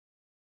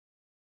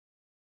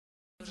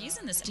views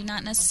in this do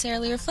not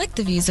necessarily reflect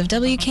the views of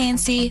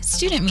WKNC,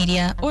 Student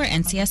Media, or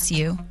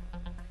NCSU.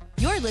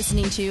 You're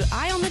listening to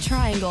Eye on the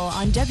Triangle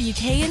on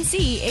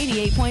WKNC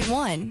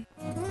 88.1.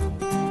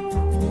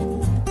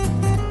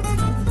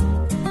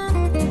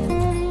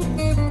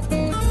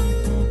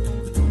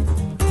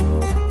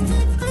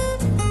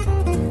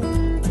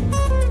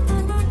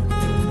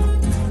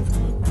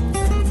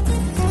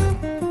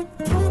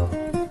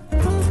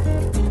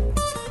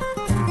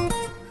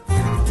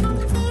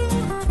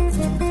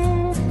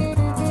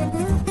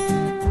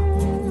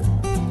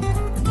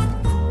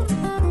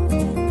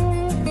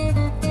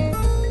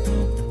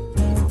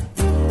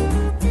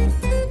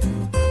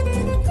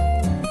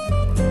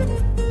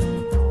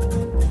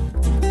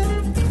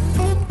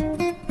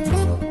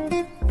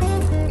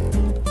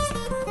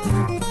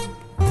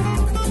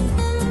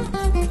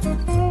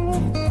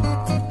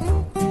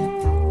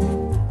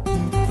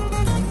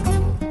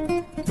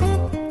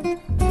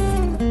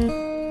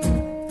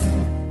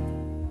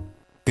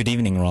 Good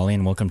evening, Raleigh,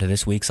 and welcome to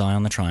this week's Eye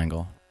on the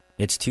Triangle.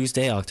 It's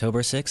Tuesday,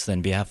 October 6th, and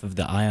on behalf of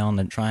the Eye on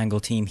the Triangle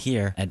team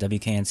here at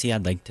WKNC,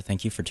 I'd like to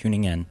thank you for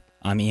tuning in.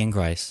 I'm Ian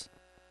Grice.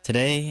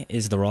 Today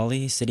is the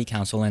Raleigh City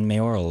Council and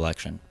mayoral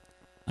election.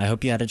 I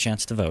hope you had a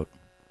chance to vote.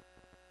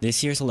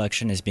 This year's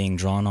election is being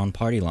drawn on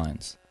party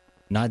lines,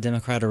 not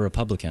Democrat or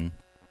Republican,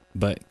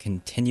 but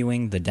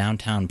continuing the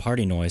downtown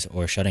party noise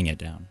or shutting it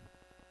down.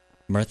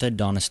 Mirtha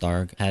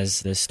Donistarg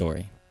has this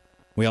story.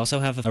 We also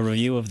have a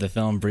review of the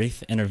film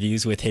Brief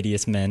Interviews with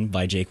Hideous Men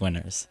by Jake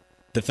Winters.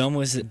 The film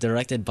was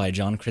directed by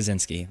John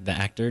Krasinski, the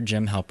actor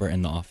Jim Halper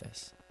in The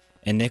Office.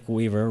 And Nick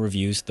Weaver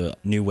reviews the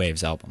New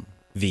Waves album,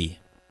 V.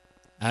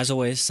 As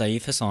always,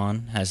 Saif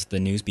Hassan has the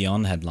news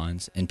beyond the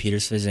headlines, and Peter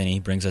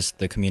Svizzini brings us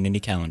the community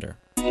calendar.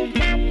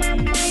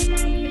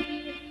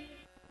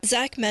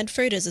 Zach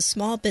Medford is a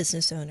small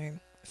business owner.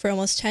 For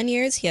almost 10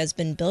 years, he has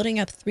been building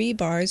up 3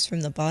 bars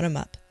from the bottom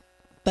up.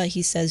 But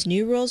he says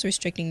new rules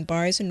restricting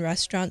bars and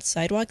restaurants'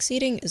 sidewalk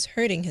seating is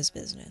hurting his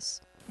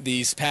business.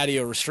 These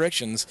patio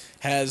restrictions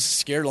has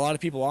scared a lot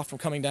of people off from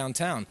coming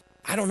downtown.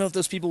 I don't know if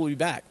those people will be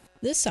back.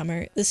 This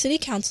summer, the city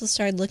council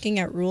started looking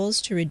at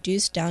rules to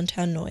reduce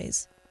downtown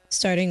noise,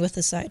 starting with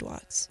the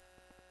sidewalks.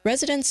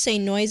 Residents say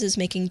noise is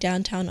making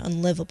downtown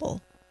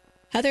unlivable.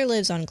 Heather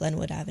lives on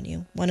Glenwood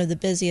Avenue, one of the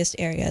busiest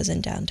areas in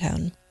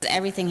downtown.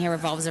 Everything here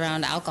revolves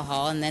around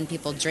alcohol, and then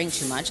people drink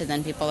too much, and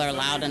then people are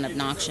loud and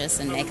obnoxious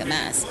and make a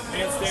mess.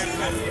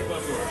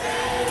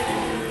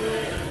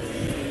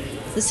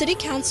 The city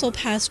council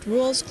passed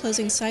rules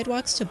closing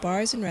sidewalks to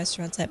bars and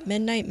restaurants at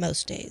midnight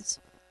most days,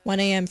 1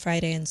 a.m.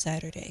 Friday and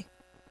Saturday.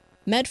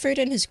 Medford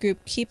and his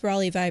group Keep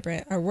Raleigh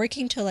Vibrant are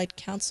working to elect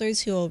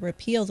councilors who will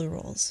repeal the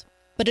rules.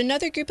 But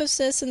another group of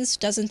citizens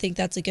doesn't think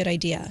that's a good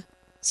idea,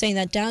 saying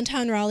that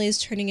downtown Raleigh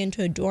is turning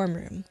into a dorm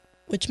room,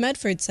 which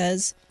Medford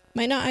says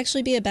might not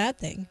actually be a bad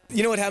thing.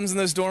 You know what happens in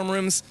those dorm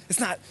rooms? It's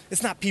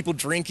not people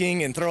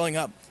drinking and throwing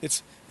up.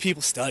 It's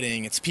people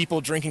studying. It's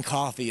people drinking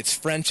coffee. It's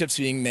friendships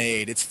being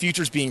made. It's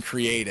futures being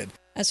created.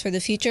 As for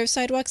the future of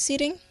sidewalk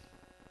seating,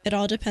 it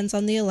all depends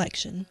on the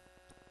election.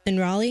 In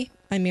Raleigh,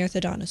 I'm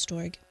Mirtha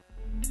Donistarg.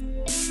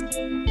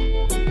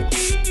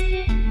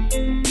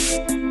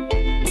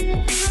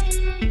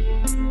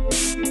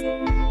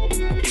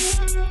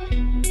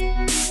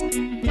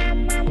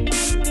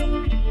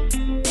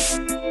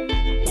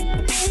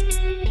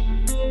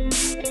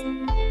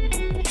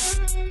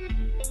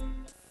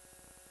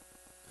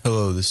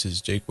 Hello, this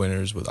is Jake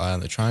Winters with Eye on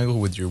the Triangle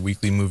with your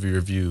weekly movie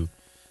review.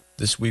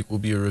 This week will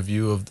be a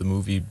review of the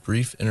movie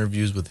Brief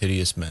Interviews with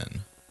Hideous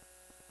Men.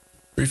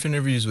 Brief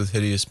Interviews with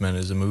Hideous Men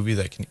is a movie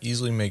that can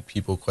easily make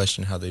people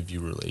question how they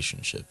view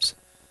relationships.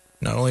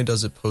 Not only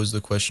does it pose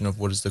the question of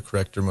what is the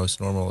correct or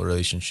most normal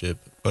relationship,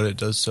 but it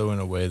does so in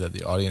a way that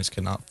the audience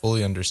cannot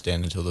fully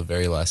understand until the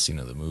very last scene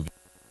of the movie.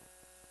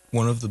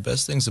 One of the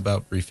best things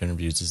about Brief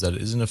Interviews is that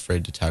it isn't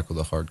afraid to tackle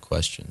the hard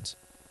questions.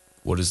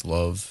 What is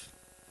love?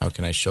 How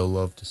can I show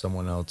love to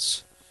someone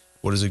else?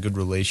 What is a good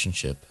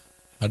relationship?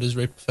 How does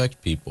rape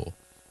affect people?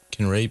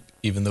 Can rape,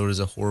 even though it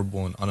is a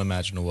horrible and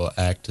unimaginable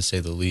act to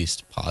say the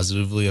least,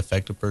 positively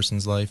affect a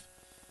person's life?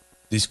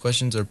 These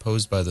questions are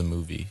posed by the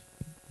movie.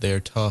 They are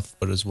tough,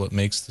 but is what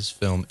makes this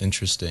film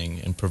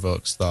interesting and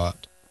provokes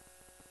thought.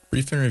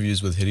 Brief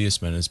Interviews with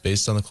Hideous Men is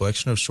based on the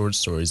collection of short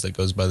stories that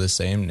goes by the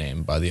same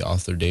name by the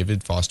author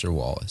David Foster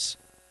Wallace.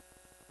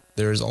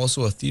 There is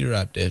also a theater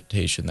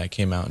adaptation that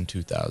came out in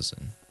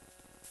 2000.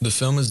 The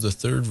film is the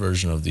third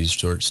version of these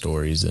short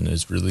stories and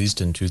is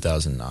released in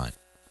 2009.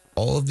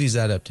 All of these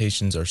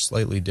adaptations are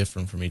slightly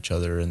different from each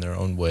other in their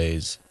own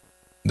ways.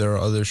 There are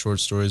other short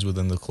stories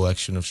within the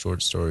collection of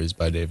short stories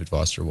by David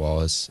Foster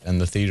Wallace,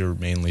 and the theater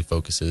mainly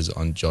focuses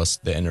on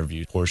just the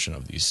interview portion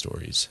of these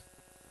stories.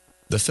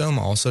 The film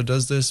also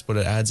does this, but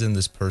it adds in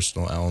this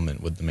personal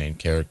element with the main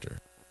character.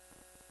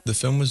 The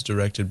film was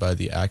directed by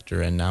the actor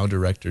and now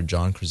director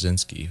John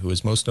Krasinski, who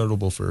is most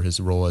notable for his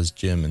role as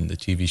Jim in the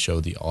TV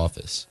show The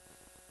Office.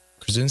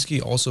 Krasinski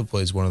also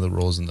plays one of the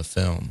roles in the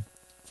film.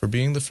 For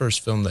being the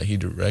first film that he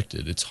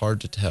directed, it's hard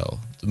to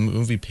tell. The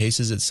movie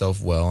paces itself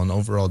well and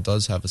overall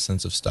does have a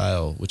sense of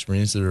style, which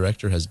means the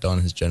director has done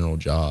his general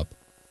job.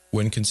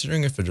 When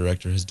considering if a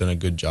director has done a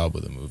good job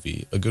with a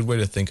movie, a good way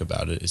to think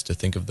about it is to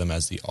think of them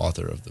as the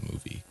author of the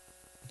movie.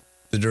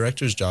 The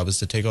director's job is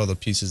to take all the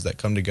pieces that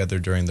come together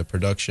during the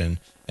production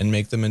and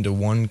make them into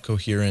one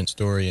coherent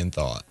story and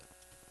thought.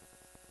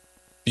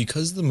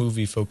 Because the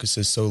movie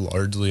focuses so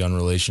largely on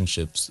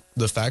relationships,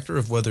 the factor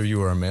of whether you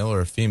are a male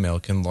or a female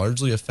can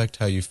largely affect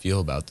how you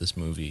feel about this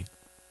movie.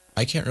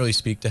 I can't really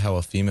speak to how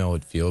a female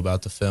would feel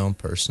about the film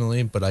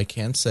personally, but I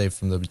can say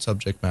from the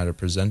subject matter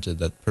presented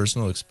that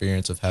personal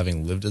experience of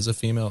having lived as a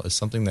female is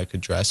something that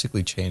could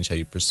drastically change how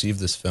you perceive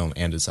this film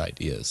and its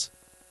ideas.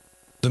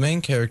 The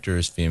main character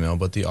is female,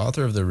 but the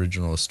author of the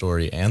original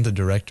story and the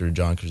director,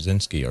 John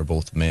Krasinski, are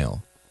both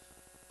male.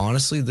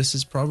 Honestly, this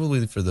is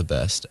probably for the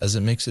best, as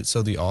it makes it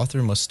so the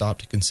author must stop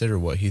to consider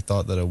what he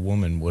thought that a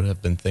woman would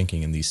have been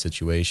thinking in these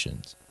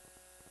situations.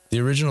 The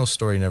original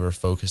story never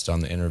focused on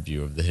the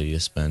interview of the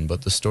hideous men,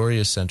 but the story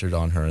is centered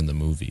on her in the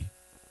movie.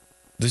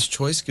 This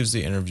choice gives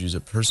the interviews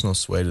a personal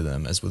sway to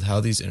them, as with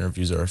how these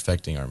interviews are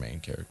affecting our main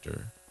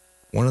character.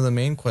 One of the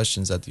main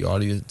questions that the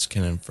audience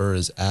can infer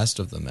is asked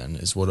of the men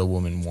is what a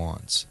woman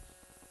wants.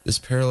 This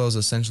parallels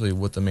essentially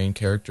what the main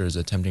character is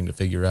attempting to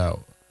figure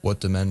out, what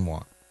do men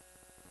want.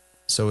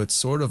 So it's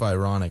sort of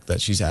ironic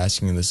that she's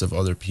asking this of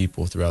other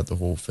people throughout the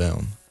whole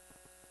film.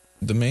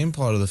 The main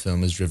plot of the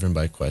film is driven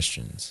by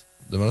questions.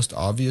 The most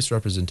obvious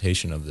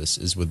representation of this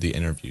is with the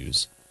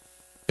interviews.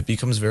 It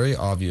becomes very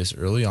obvious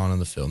early on in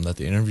the film that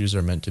the interviews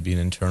are meant to be an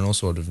internal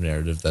sort of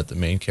narrative that the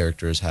main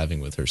character is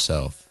having with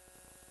herself.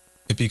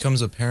 It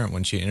becomes apparent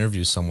when she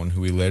interviews someone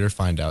who we later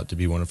find out to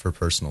be one of her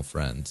personal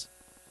friends.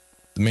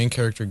 The main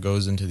character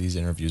goes into these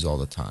interviews all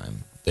the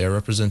time. They are a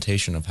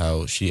representation of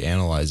how she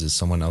analyzes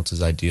someone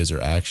else's ideas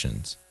or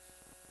actions.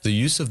 The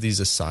use of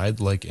these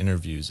aside-like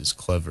interviews is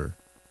clever.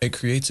 It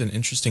creates an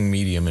interesting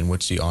medium in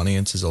which the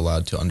audience is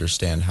allowed to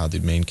understand how the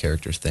main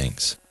character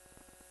thinks.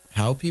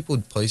 How people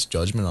place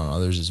judgment on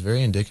others is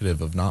very indicative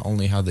of not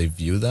only how they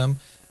view them,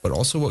 but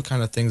also what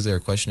kind of things they are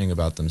questioning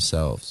about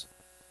themselves.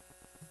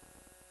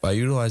 By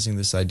utilizing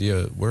this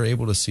idea, we're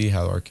able to see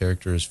how our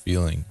character is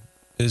feeling.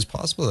 It is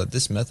possible that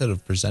this method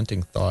of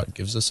presenting thought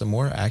gives us a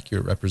more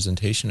accurate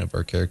representation of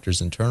our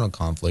character's internal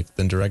conflict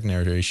than direct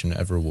narration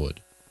ever would.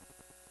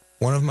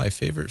 One of my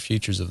favorite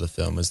features of the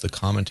film is the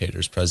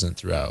commentators present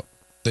throughout.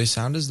 They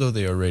sound as though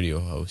they are radio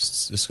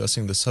hosts,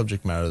 discussing the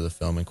subject matter of the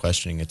film and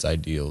questioning its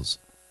ideals.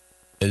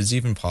 It is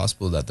even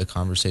possible that the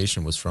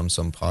conversation was from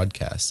some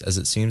podcast, as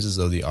it seems as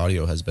though the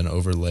audio has been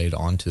overlaid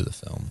onto the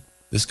film.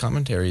 This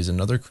commentary is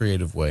another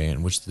creative way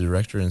in which the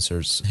director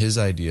inserts his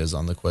ideas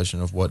on the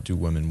question of what do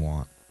women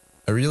want.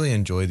 I really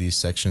enjoy these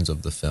sections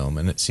of the film,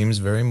 and it seems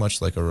very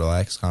much like a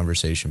relaxed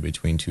conversation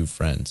between two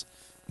friends,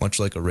 much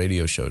like a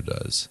radio show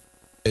does.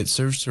 It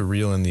serves to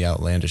reel in the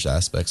outlandish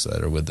aspects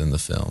that are within the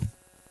film.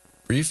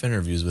 Brief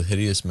Interviews with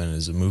Hideous Men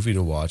is a movie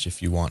to watch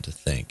if you want to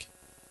think.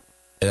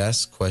 It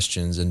asks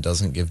questions and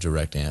doesn't give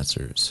direct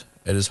answers.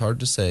 It is hard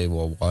to say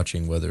while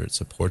watching whether it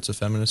supports a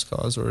feminist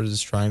cause or it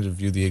is trying to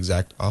view the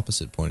exact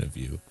opposite point of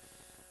view,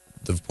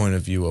 the point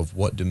of view of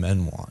what do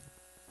men want.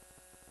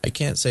 I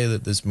can't say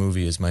that this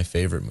movie is my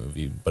favorite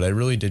movie, but I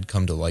really did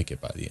come to like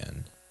it by the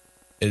end.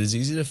 It is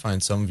easy to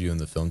find some view in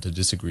the film to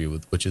disagree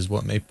with, which is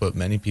what may put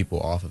many people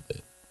off of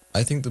it.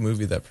 I think the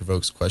movie that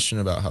provokes question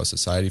about how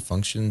society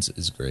functions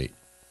is great.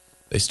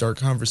 They start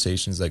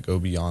conversations that go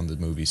beyond the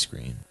movie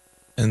screen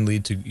and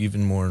lead to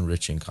even more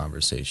enriching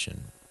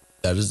conversation.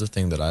 That is the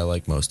thing that I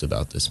like most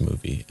about this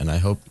movie, and I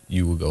hope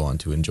you will go on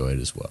to enjoy it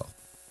as well.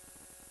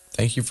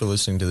 Thank you for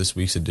listening to this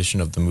week's edition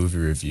of the Movie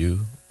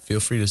Review. Feel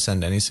free to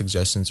send any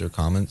suggestions or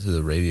comments to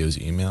the radio's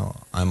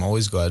email. I'm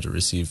always glad to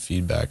receive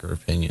feedback or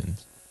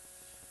opinions.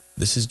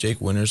 This is Jake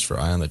Winters for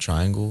Eye on the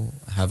Triangle.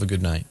 Have a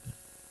good night.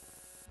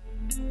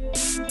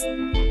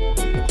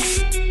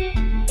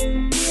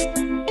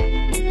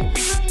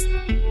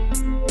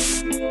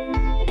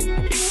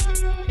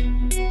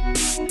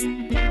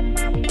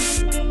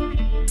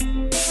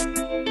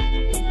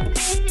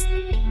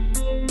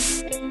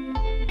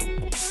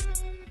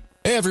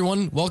 Hey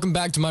everyone, welcome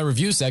back to my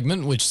review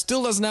segment, which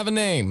still doesn't have a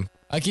name.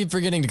 I keep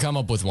forgetting to come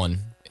up with one.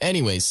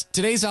 Anyways,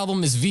 today's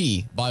album is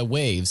V by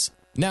Waves.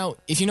 Now,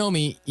 if you know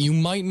me, you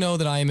might know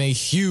that I am a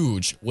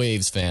huge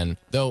Waves fan.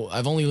 Though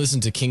I've only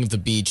listened to King of the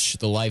Beach,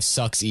 the Life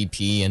Sucks EP,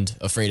 and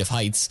Afraid of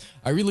Heights,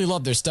 I really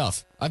love their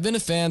stuff. I've been a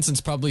fan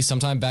since probably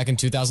sometime back in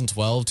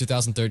 2012,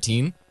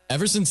 2013.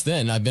 Ever since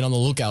then, I've been on the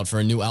lookout for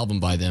a new album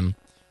by them.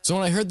 So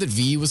when I heard that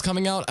V was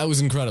coming out, I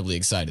was incredibly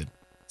excited.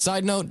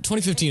 Side note,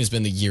 2015 has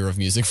been the year of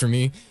music for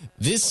me.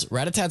 This,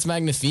 Rat-a-Tats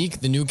Magnifique,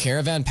 the new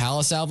Caravan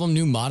Palace album,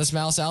 new Modest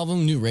Mouse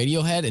album, new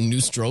Radiohead, and new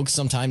Strokes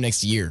sometime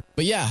next year.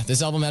 But yeah,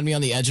 this album had me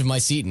on the edge of my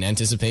seat in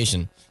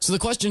anticipation. So the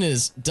question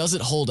is, does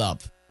it hold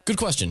up? Good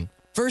question.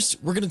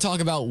 First, we're going to talk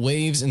about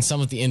Waves and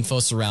some of the info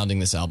surrounding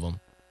this album.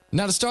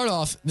 Now to start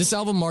off, this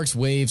album marks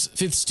Waves'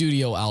 5th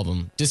studio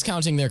album,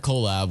 discounting their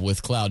collab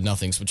with Cloud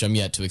Nothings, which I'm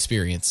yet to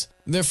experience.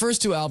 Their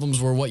first two albums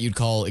were what you'd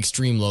call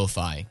extreme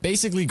lo-fi,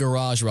 basically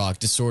garage rock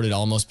distorted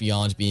almost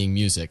beyond being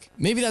music.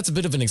 Maybe that's a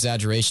bit of an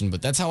exaggeration,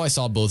 but that's how I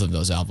saw both of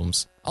those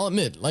albums. I'll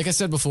admit, like I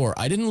said before,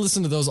 I didn't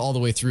listen to those all the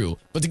way through,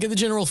 but to get the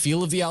general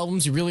feel of the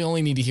albums, you really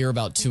only need to hear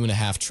about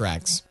 2.5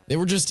 tracks. They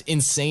were just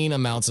insane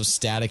amounts of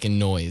static and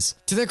noise.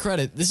 To their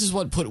credit, this is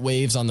what put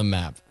Waves on the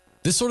map.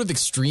 This sort of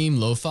extreme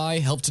lo-fi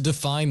helped to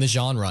define the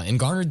genre and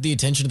garnered the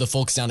attention of the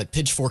folks down at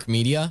Pitchfork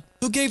Media,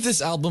 who gave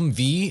this album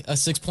V a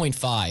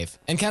 6.5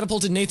 and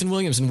catapulted Nathan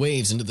Williams and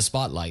Waves into the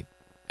spotlight.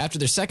 After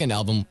their second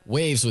album,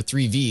 Waves with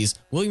 3 Vs,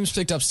 Williams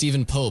picked up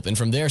Stephen Pope and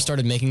from there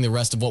started making the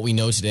rest of what we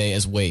know today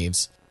as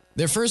Waves.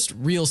 Their first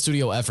real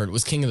studio effort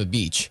was King of the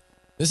Beach.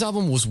 This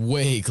album was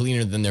way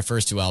cleaner than their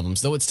first two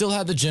albums, though it still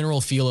had the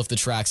general feel of the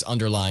tracks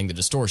underlying the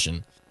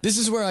distortion. This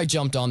is where I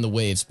jumped on the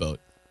Waves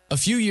boat. A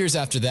few years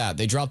after that,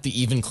 they dropped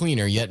the even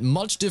cleaner yet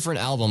much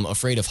different album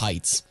Afraid of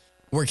Heights.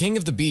 Where King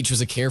of the Beach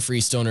was a carefree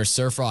stoner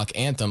surf rock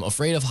anthem,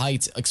 Afraid of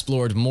Heights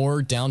explored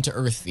more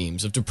down-to-earth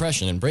themes of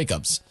depression and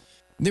breakups.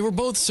 They were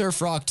both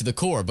surf rock to the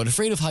core, but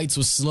Afraid of Heights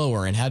was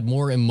slower and had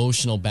more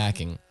emotional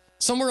backing.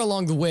 Somewhere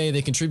along the way,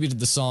 they contributed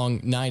the song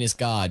 9 is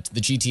God to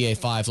the GTA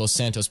 5 Los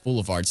Santos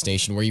Boulevard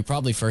station where you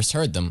probably first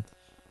heard them.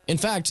 In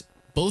fact,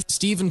 both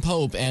Stephen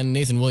Pope and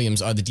Nathan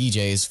Williams are the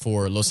DJs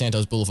for Los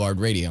Santos Boulevard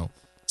Radio.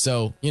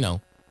 So,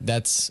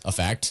 that's a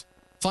fact.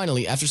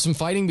 Finally, after some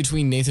fighting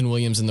between Nathan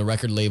Williams and the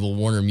record label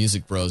Warner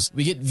Music Bros.,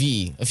 we get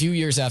V, a few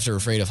years after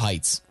Afraid of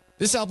Heights.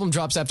 This album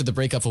drops after the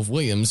breakup of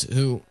Williams,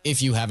 who,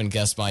 if you haven't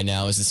guessed by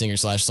now, is the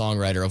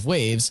singer-slash-songwriter of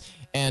Waves,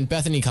 and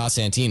Bethany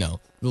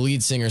Cosentino, the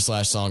lead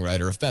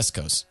singer-slash-songwriter of Best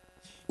Coast.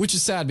 Which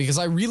is sad because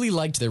I really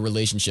liked their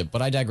relationship,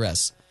 but I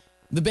digress.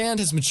 The band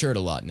has matured a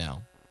lot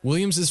now.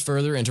 Williams is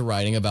further into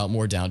writing about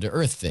more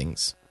down-to-earth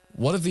things.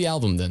 What of the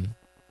album, then?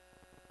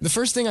 The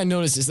first thing I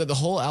noticed is that the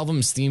whole album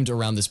is themed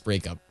around this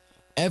breakup.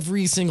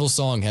 Every single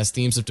song has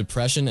themes of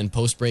depression and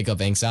post-breakup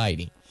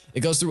anxiety. It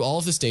goes through all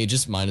of the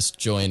stages, minus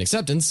joy and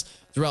acceptance,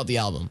 throughout the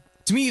album.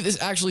 To me,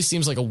 this actually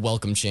seems like a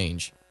welcome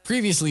change.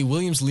 Previously,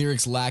 Williams'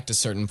 lyrics lacked a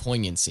certain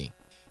poignancy.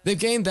 They've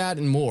gained that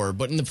and more,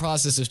 but in the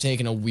process have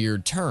taken a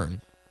weird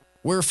turn.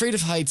 Where Afraid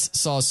of Heights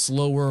saw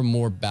slower,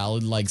 more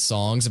ballad-like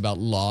songs about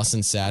loss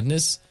and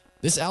sadness,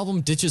 this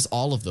album ditches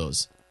all of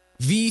those.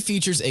 V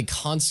features a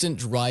constant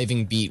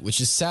driving beat, which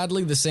is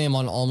sadly the same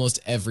on almost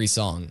every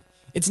song.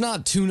 It's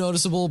not too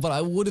noticeable, but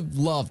I would have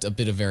loved a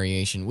bit of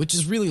variation, which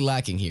is really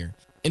lacking here.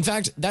 In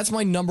fact, that's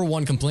my number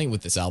one complaint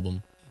with this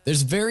album.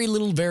 There's very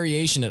little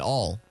variation at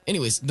all.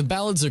 Anyways, the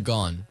ballads are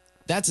gone.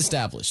 That's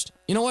established.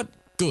 You know what?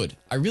 Good.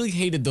 I really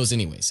hated those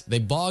anyways. They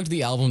bogged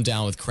the album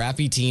down with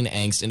crappy teen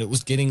angst and it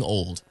was getting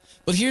old.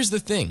 But here's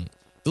the thing.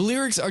 The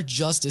lyrics are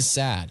just as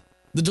sad.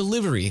 The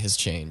delivery has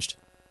changed.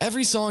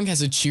 Every song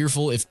has a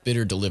cheerful, if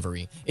bitter,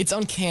 delivery. It's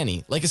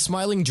uncanny, like a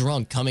smiling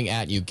drunk coming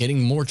at you,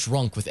 getting more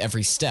drunk with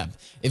every step.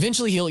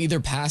 Eventually, he'll either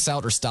pass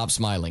out or stop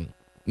smiling.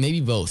 Maybe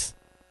both.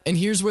 And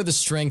here's where the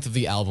strength of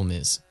the album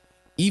is.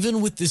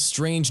 Even with this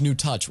strange new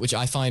touch, which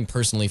I find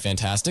personally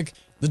fantastic,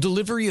 the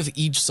delivery of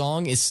each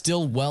song is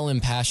still well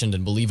impassioned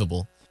and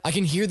believable. I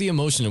can hear the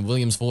emotion in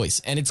Williams'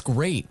 voice, and it's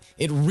great.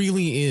 It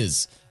really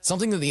is.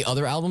 Something that the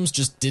other albums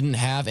just didn't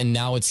have, and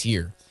now it's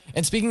here.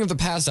 And speaking of the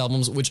past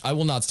albums, which I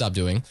will not stop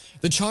doing,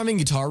 the charming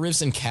guitar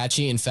riffs and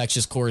catchy,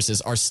 infectious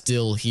choruses are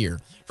still here.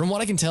 From what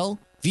I can tell,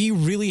 V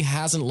really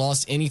hasn't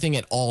lost anything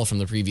at all from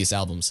the previous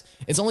albums.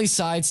 It's only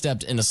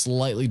sidestepped in a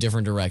slightly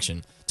different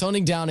direction,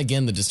 toning down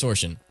again the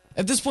distortion.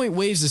 At this point,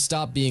 Waves has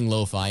stopped being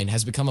lo-fi and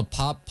has become a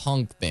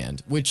pop-punk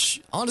band,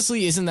 which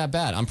honestly isn't that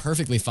bad. I'm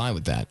perfectly fine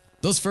with that.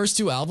 Those first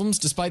two albums,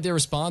 despite their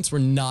response, were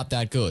not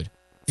that good.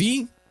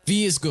 V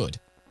is good.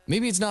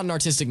 Maybe it's not an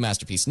artistic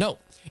masterpiece. No,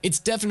 it's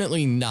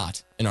definitely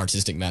not an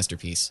artistic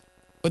masterpiece.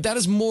 But that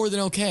is more than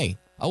okay.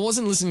 I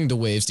wasn't listening to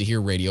Waves to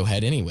hear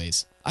Radiohead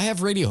anyways. I have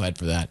Radiohead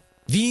for that.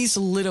 V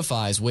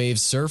solidifies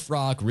Waves' surf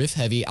rock,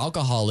 riff-heavy,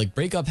 alcoholic,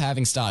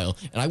 breakup-having style,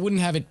 and I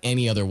wouldn't have it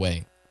any other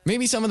way.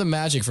 Maybe some of the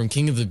magic from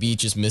King of the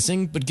Beach is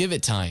missing, but give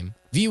it time.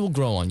 V will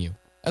grow on you.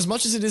 As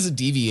much as it is a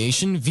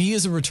deviation, V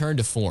is a return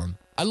to form.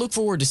 I look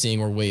forward to seeing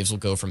where Waves will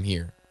go from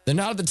here. They're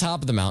not at the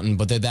top of the mountain,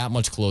 but they're that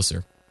much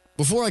closer.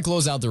 Before I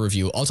close out the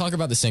review, I'll talk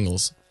about the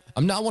singles.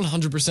 I'm not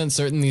 100%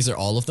 certain these are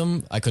all of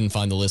them. I couldn't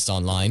find the list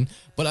online,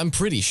 but I'm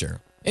pretty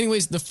sure.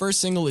 Anyways, the first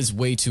single is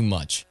Way Too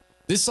Much.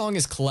 This song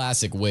is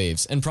classic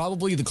Waves, and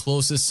probably the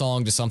closest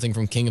song to something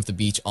from King of the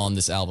Beach on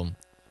this album.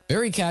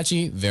 Very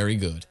catchy, very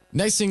good.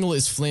 Next single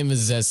is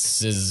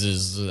Flamezes,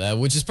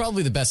 which is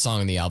probably the best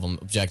song on the album,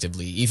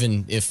 objectively,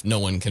 even if no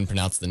one can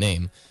pronounce the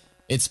name.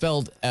 It's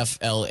spelled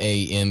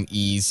Flamezesc,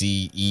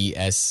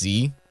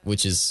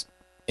 which is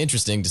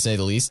interesting to say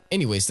the least.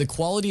 Anyways, the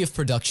quality of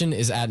production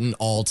is at an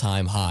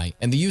all-time high,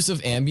 and the use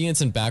of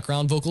ambience and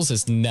background vocals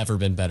has never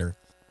been better.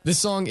 This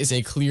song is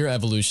a clear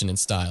evolution in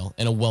style,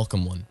 and a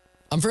welcome one.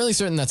 I'm fairly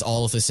certain that's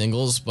all of the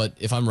singles, but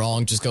if I'm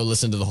wrong, just go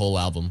listen to the whole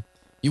album.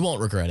 You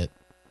won't regret it.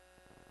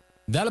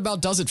 That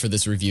about does it for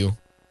this review.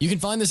 You can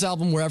find this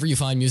album wherever you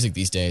find music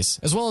these days,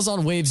 as well as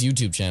on Waves'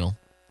 YouTube channel.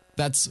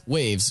 That's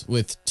Waves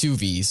with 2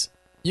 V's.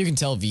 You can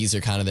tell V's are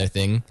kind of their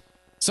thing.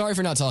 Sorry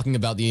for not talking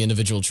about the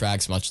individual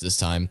tracks much this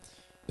time.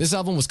 This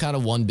album was kind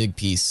of one big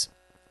piece.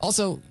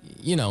 Also,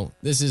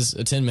 this is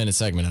a 10-minute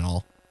segment and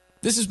all.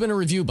 This has been a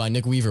review by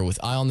Nick Weaver with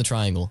Eye on the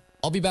Triangle.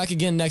 I'll be back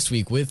again next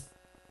week with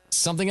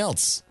something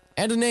else.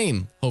 And a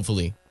name,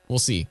 hopefully. We'll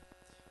see.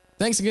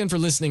 Thanks again for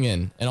listening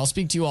in, and I'll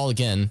speak to you all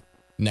again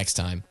next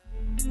time.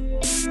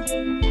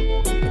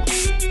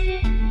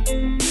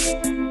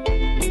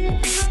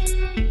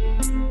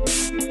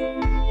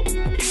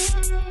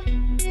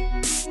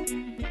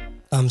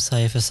 I'm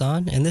Saif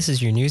Hassan, and this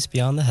is your news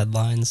beyond the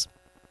headlines.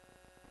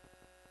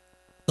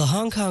 The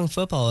Hong Kong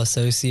Football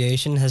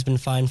Association has been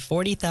fined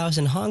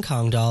 40,000 Hong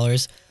Kong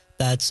dollars,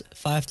 that's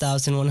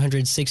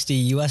 5,160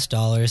 US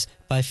dollars,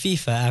 by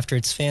FIFA after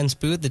its fans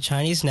booed the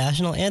Chinese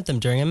national anthem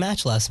during a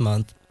match last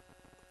month.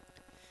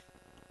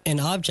 An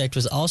object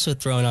was also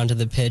thrown onto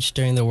the pitch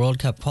during the World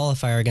Cup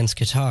qualifier against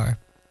Qatar.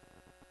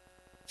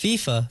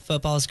 FIFA,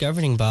 football's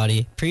governing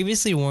body,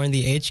 previously warned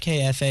the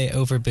HKFA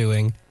over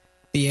booing.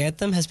 The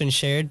anthem has been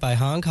shared by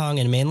Hong Kong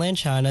and mainland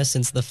China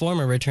since the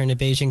former returned to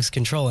Beijing's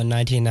control in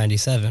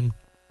 1997.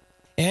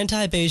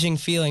 Anti-Beijing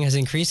feeling has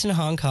increased in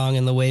Hong Kong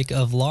in the wake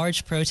of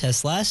large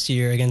protests last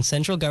year against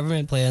central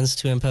government plans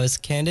to impose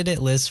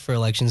candidate lists for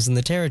elections in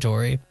the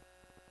territory.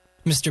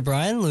 Mr.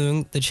 Brian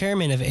Leung, the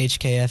chairman of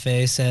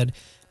HKFA, said,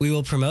 "We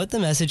will promote the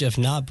message of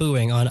not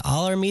booing on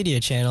all our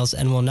media channels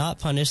and will not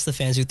punish the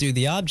fans who threw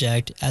the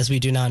object, as we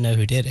do not know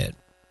who did it."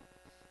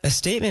 A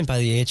statement by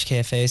the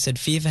HKFA said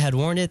FIFA had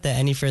warned it that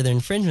any further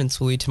infringements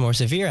will lead to more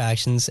severe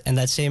actions, and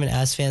that statement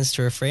asked fans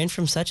to refrain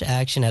from such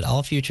action at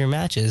all future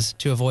matches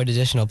to avoid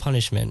additional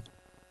punishment.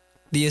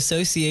 The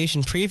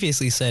association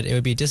previously said it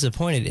would be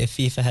disappointed if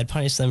FIFA had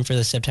punished them for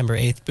the September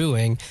 8th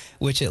booing,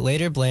 which it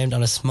later blamed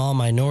on a small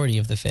minority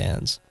of the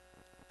fans.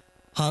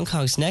 Hong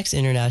Kong's next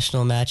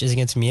international match is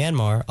against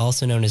Myanmar,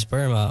 also known as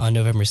Burma, on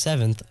November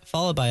 7th,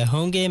 followed by a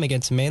home game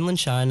against mainland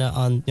China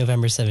on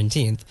November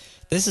 17th.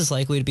 This is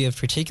likely to be of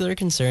particular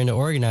concern to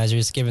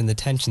organizers given the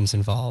tensions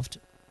involved.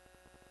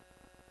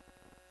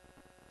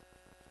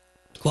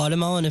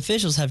 Guatemalan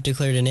officials have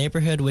declared a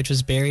neighborhood which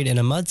was buried in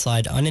a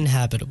mudslide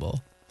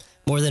uninhabitable.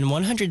 More than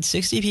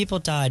 160 people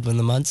died when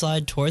the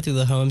mudslide tore through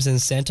the homes in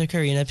Santa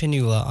Carina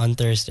Pinula on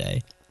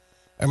Thursday.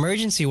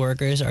 Emergency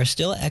workers are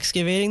still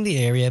excavating the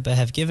area but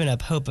have given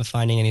up hope of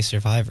finding any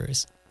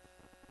survivors.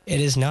 It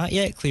is not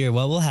yet clear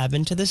what will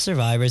happen to the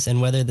survivors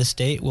and whether the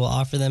state will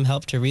offer them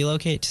help to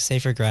relocate to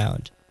safer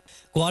ground.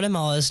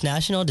 Guatemala's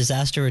National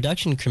Disaster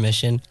Reduction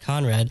Commission,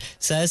 CONRAD,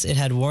 says it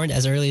had warned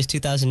as early as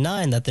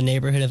 2009 that the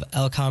neighborhood of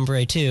El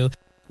Cambre 2,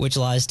 which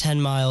lies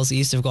 10 miles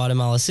east of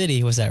Guatemala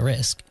City, was at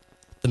risk.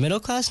 The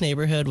middle-class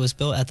neighborhood was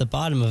built at the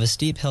bottom of a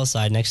steep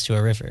hillside next to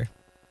a river.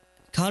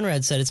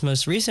 CONRAD said its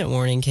most recent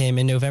warning came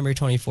in November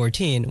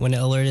 2014 when it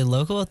alerted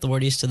local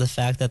authorities to the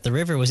fact that the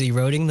river was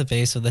eroding the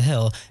base of the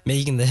hill,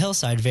 making the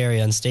hillside very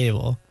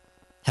unstable.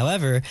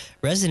 However,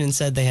 residents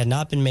said they had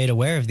not been made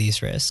aware of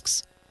these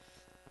risks.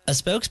 A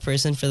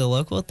spokesperson for the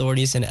local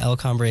authorities in El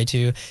Cambre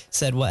 2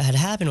 said what had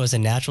happened was a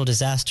natural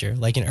disaster,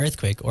 like an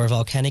earthquake or a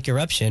volcanic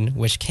eruption,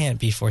 which can't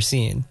be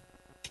foreseen.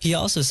 He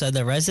also said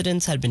that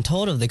residents had been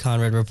told of the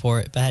CONRAD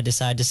report but had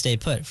decided to stay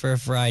put for a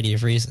variety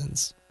of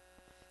reasons.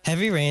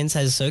 Heavy rains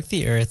had soaked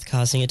the earth,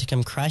 causing it to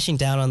come crashing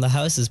down on the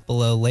houses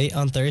below late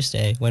on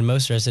Thursday when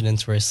most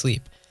residents were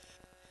asleep.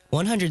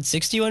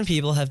 161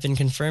 people have been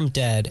confirmed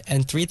dead,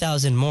 and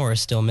 3,000 more are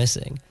still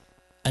missing.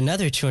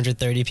 Another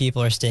 230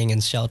 people are staying in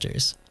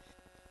shelters.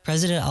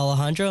 President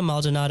Alejandro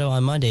Maldonado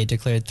on Monday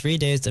declared 3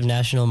 days of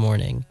national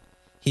mourning.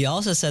 He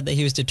also said that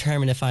he was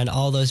determined to find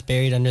all those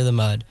buried under the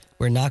mud.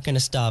 "We're not going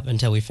to stop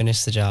until we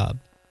finish the job."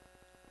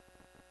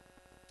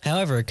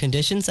 However,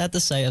 conditions at the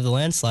site of the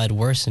landslide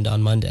worsened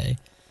on Monday.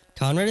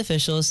 CONRAD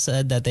officials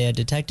said that they had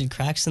detected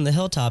cracks in the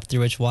hilltop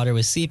through which water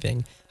was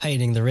seeping,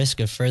 heightening the risk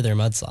of further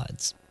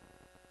mudslides.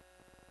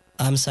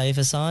 I'm Saif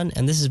Hassan,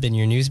 and this has been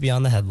your News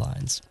Beyond the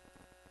Headlines.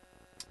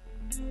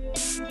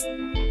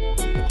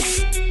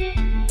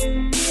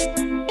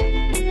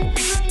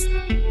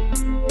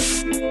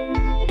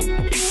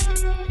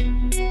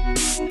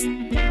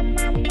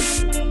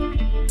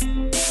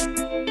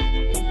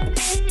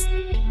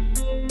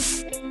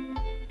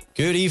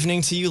 Good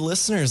evening to you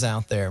listeners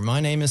out there. My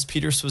name is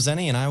Peter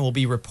Swazeni, and I will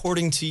be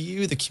reporting to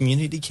you the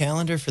community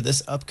calendar for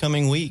this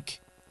upcoming week.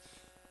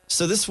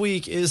 So this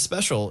week is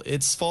special.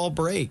 It's fall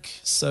break.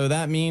 So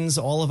that means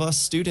all of us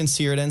students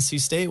here at NC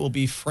State will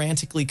be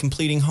frantically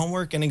completing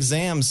homework and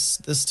exams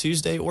this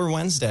Tuesday or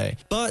Wednesday.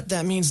 But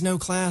that means no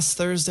class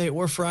Thursday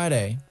or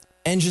Friday.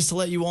 And just to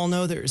let you all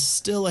know, there is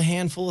still a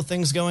handful of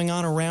things going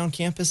on around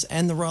campus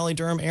and the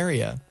Raleigh-Durham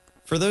area.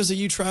 For those of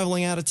you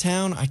traveling out of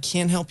town, I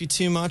can't help you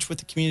too much with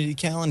the community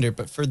calendar,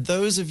 but for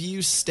those of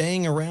you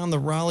staying around the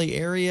Raleigh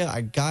area, I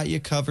got you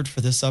covered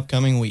for this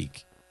upcoming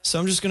week. So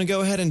I'm just going to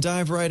go ahead and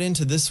dive right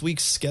into this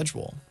week's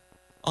schedule.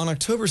 On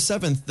October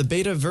 7th, the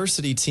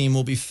Betaversity team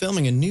will be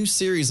filming a new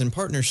series in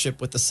partnership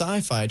with the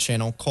Sci-Fi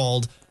Channel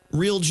called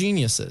Real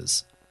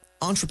Geniuses.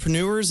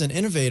 Entrepreneurs and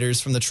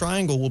innovators from the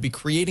Triangle will be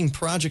creating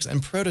projects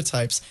and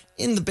prototypes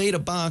in the Beta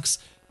Box,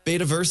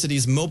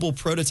 Betaversity's mobile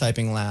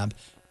prototyping lab.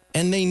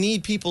 And they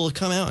need people to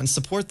come out and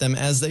support them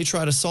as they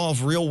try to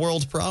solve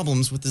real-world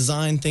problems with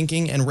design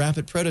thinking and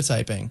rapid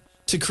prototyping.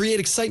 To create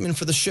excitement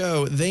for the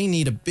show, they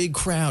need a big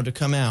crowd to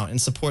come out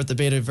and support the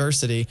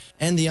Betaversity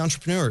and the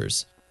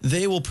entrepreneurs.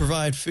 They will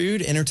provide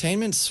food,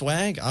 entertainment,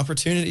 swag,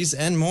 opportunities,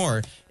 and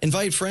more.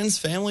 Invite friends,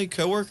 family,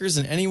 coworkers,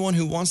 and anyone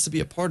who wants to be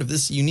a part of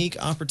this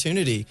unique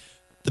opportunity.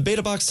 The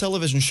BetaBox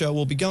television show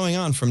will be going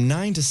on from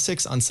 9 to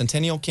 6 on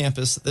Centennial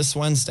Campus this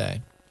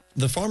Wednesday.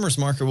 The Farmers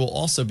Market will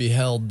also be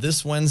held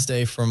this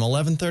Wednesday from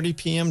 11:30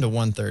 p.m. to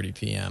 1:30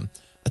 p.m.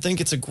 I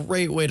think it's a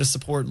great way to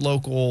support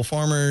local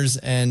farmers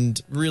and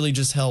really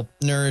just help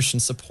nourish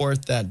and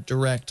support that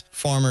direct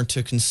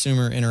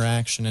farmer-to-consumer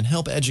interaction and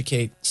help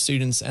educate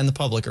students and the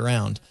public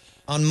around.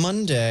 On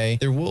Monday,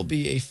 there will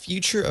be a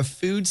Future of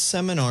Food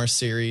seminar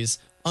series,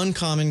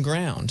 Uncommon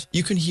Ground.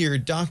 You can hear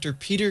Dr.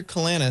 Peter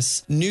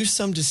Kalanis,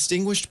 Newsome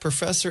Distinguished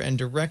Professor and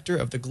Director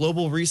of the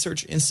Global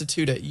Research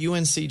Institute at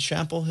UNC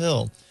Chapel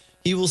Hill.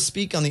 He will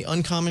speak on the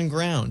uncommon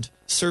ground,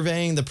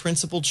 surveying the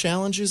principal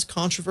challenges,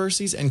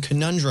 controversies, and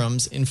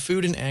conundrums in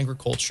food and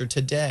agriculture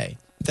today.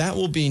 That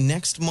will be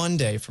next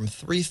Monday from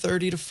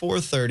 3:30 to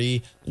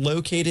 4:30,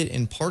 located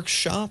in Park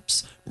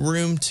Shops,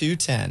 room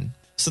 210.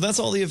 So that's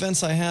all the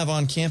events I have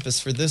on campus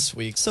for this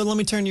week. So let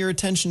me turn your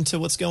attention to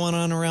what's going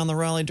on around the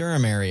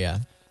Raleigh-Durham area.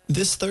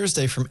 This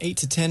Thursday from 8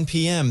 to 10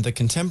 p.m., the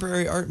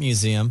Contemporary Art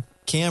Museum,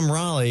 CAM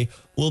Raleigh,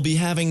 will be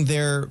having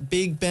their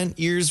Big Bent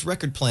Ears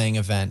record playing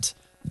event.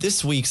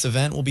 This week's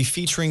event will be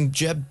featuring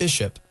Jeb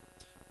Bishop.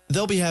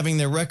 They'll be having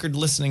their record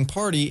listening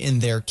party in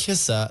their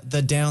KISSA,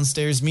 the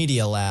Downstairs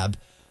Media Lab.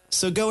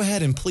 So go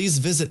ahead and please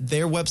visit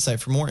their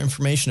website for more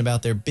information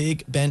about their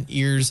Big Bent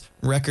Ears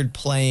record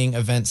playing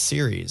event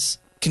series.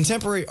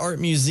 Contemporary Art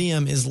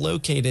Museum is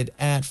located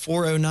at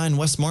 409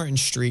 West Martin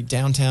Street,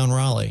 downtown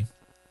Raleigh.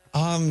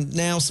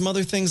 Now, some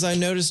other things I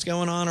noticed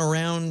going on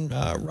around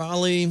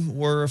Raleigh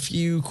were a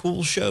few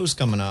cool shows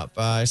coming up.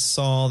 I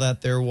saw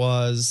that there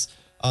was...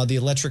 the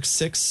Electric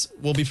Six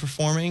will be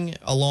performing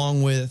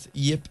along with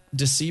Yip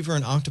Deceiver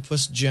and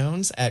Octopus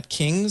Jones at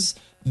King's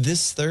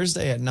this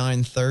Thursday at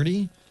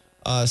 9:30.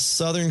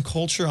 Southern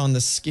Culture on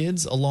the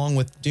Skids along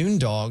with Dune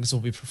Dogs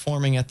will be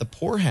performing at the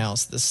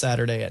Poorhouse this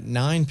Saturday at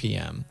 9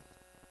 p.m.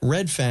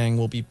 Red Fang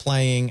will be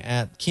playing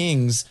at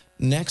King's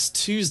next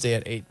Tuesday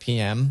at 8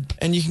 p.m.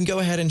 And you can go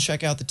ahead and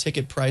check out the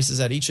ticket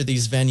prices at each of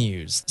these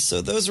venues.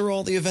 So those are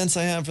all the events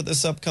I have for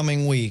this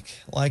upcoming week.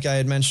 Like I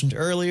had mentioned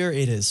earlier,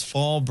 it is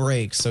fall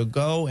break, so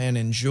go and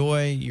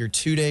enjoy your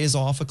 2 days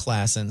off of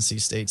class,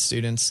 NC State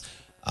students.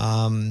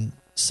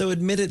 So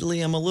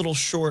admittedly, I'm a little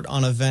short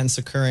on events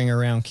occurring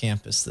around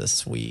campus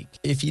this week.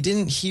 If you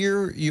didn't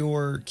hear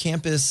your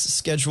campus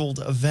scheduled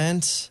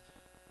event,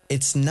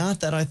 it's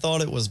not that I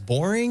thought it was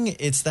boring,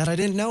 it's that I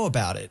didn't know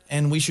about it,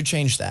 and we should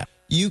change that.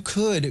 You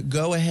could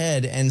go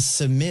ahead and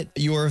submit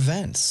your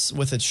events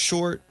with a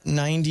short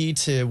 90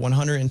 to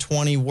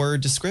 120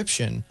 word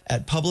description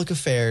at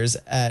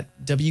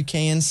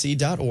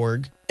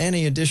publicaffairs@wknc.org.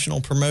 Any additional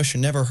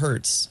promotion never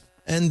hurts.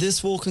 And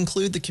this will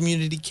conclude the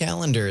community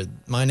calendar.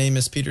 My name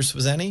is Peter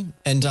Swazeni,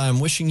 and I'm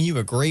wishing you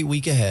a great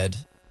week ahead.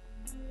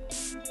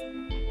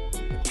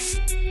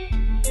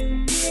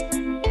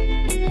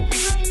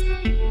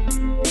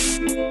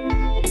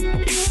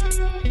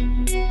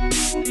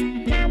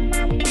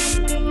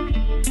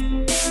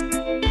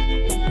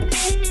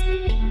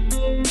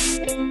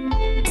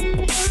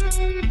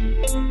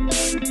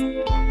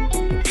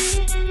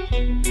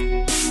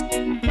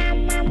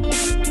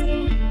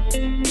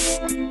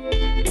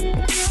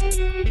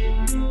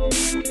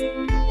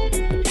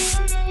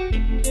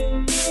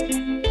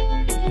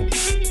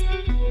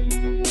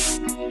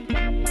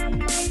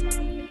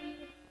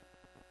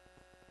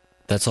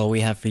 That's all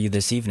we have for you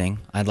this evening.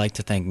 I'd like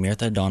to thank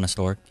Mirtha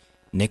Donistork,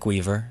 Nick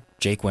Weaver,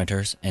 Jake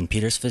Winters, and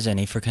Peter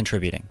Svizeni for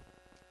contributing.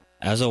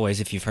 As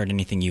always, if you've heard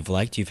anything you've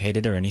liked, you've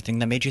hated, or anything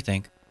that made you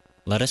think,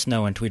 let us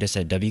know and tweet us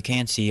at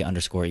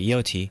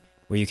WKNC_EOT,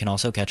 where you can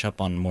also catch up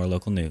on more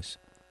local news.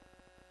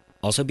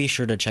 Also be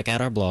sure to check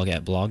out our blog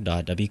at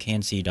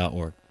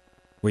blog.wknc.org,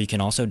 where you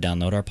can also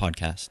download our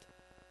podcast.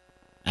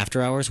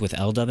 After Hours with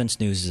L-Dub and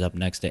Snooze is up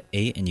next at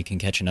 8, and you can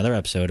catch another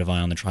episode of Eye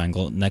on the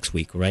Triangle next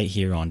week right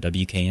here on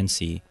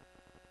WKNC.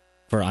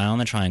 For Eye on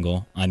the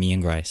Triangle, I'm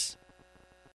Ian Grice.